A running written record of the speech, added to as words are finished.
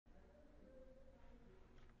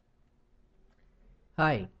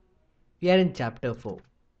Hi, we are in chapter 4.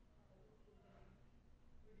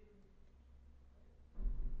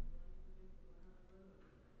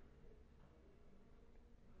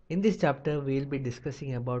 In this chapter, we will be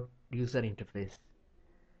discussing about user interface.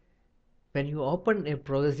 When you open a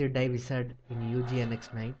progressive die wizard in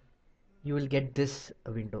UGNX9, you will get this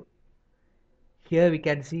window. Here we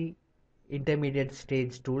can see intermediate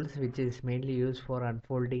stage tools, which is mainly used for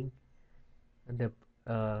unfolding the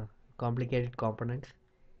complicated components.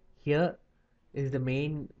 Here is the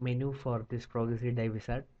main menu for this progressive die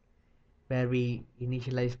wizard, where we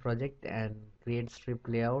initialize project and create strip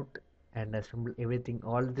layout and assemble everything.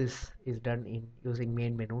 All this is done in using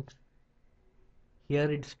main menus. Here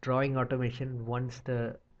it's drawing automation. Once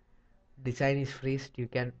the design is freezed, you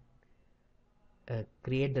can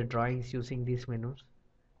create the drawings using these menus.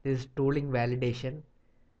 This is tooling validation,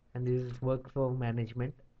 and this is workflow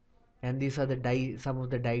management, and these are the die, some of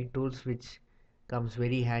the die tools which comes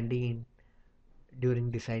very handy in during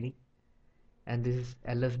designing. And this is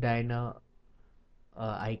LS Dyna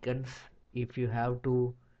icons. If you have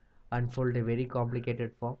to unfold a very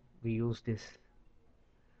complicated form, we use this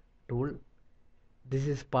tool. This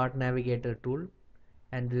is part navigator tool,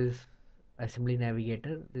 and this is assembly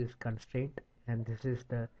navigator. This is constraint, and this is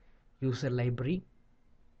the user library.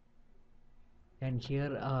 And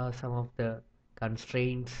here are some of the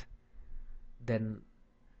constraints, then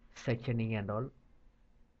sectioning and all.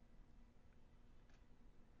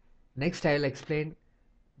 Next, I will explain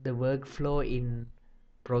the workflow in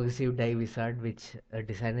progressive die wizard, which a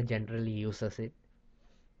designer generally uses it.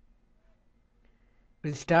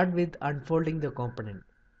 We'll start with unfolding the component.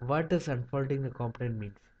 What does unfolding the component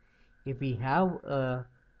means? If we have a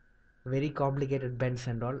very complicated bends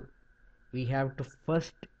and all, we have to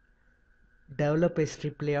first develop a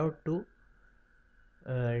strip layout to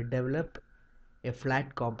develop a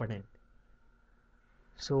flat component.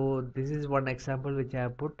 So this is one example which I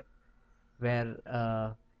have put, where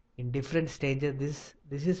in different stages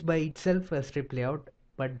this is by itself a strip layout,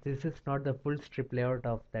 but this is not the full strip layout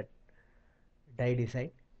of that die design.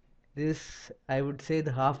 This, I would say,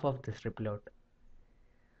 the half of the strip layout.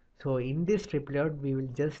 So in this strip layout we will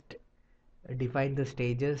just define the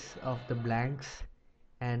stages of the blanks,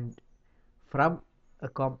 and from a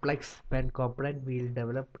complex bend component we will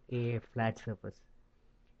develop a flat surface.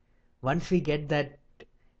 Once we get that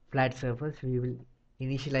flat surface, we will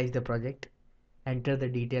initialize the project, enter the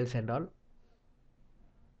details and all.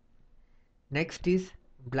 Next is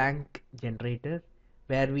blank generator,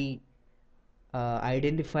 where we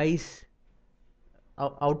identifies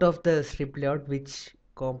out of the strip layout which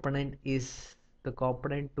component is the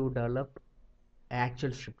component to develop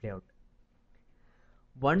actual strip layout.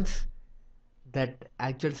 Once that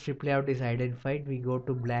actual strip layout is identified, we go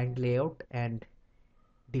to blank layout and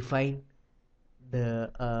define the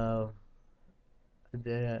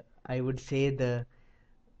I would say the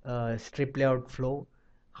strip layout flow.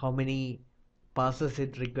 How many passes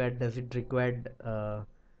it required? Does it require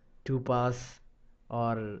 2 pass,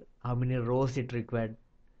 or how many rows it required?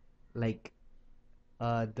 Like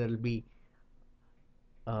there'll be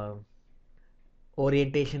uh,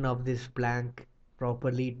 orientation of this blank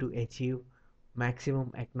properly to achieve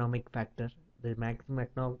maximum economic factor. The maximum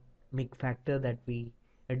economic factor that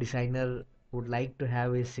a designer would like to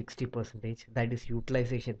have is 60%. That is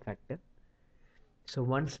utilization factor. So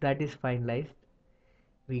once that is finalized,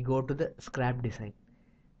 we go to the scrap design.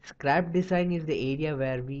 Scrap design is the area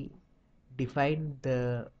where we define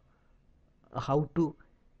the how to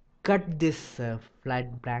cut this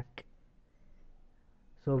flat blank.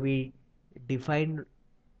 So we define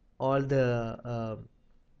all the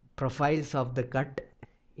profiles of the cut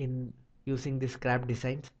in using the scrap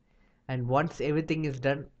designs, and once everything is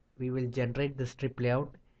done, we will generate the strip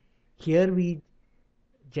layout. Here we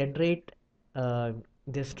generate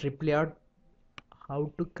the strip layout,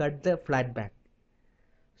 how to cut the flat back.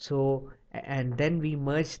 So and then we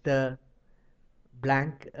merge the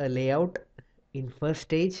blank layout in first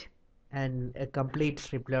stage, and a complete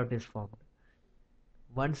strip layout is formed.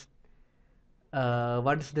 Once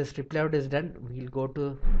once the strip layout is done, we'll go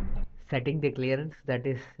to setting the clearance, that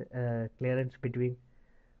is clearance between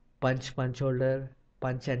punch holder,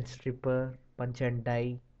 punch and stripper, punch and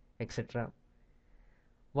die, etc.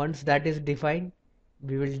 Once that is defined,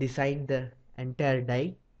 we will design the entire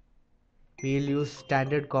die. We will use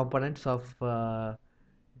standard components of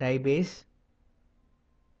die base,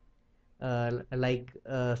 like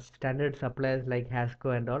standard suppliers like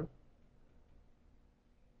Hasco and all.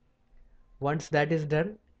 Once that is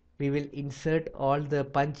done, we will insert all the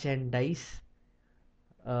punch and dies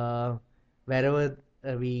uh, wherever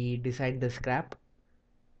we design the scrap.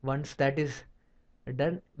 Once that is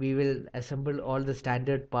done, we will assemble all the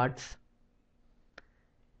standard parts,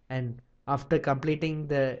 and after completing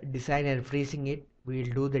the design and freezing it, we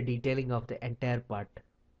will do the detailing of the entire part.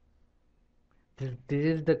 This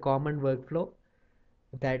is the common workflow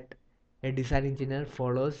that a design engineer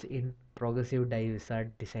follows in progressive die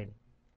wizard design.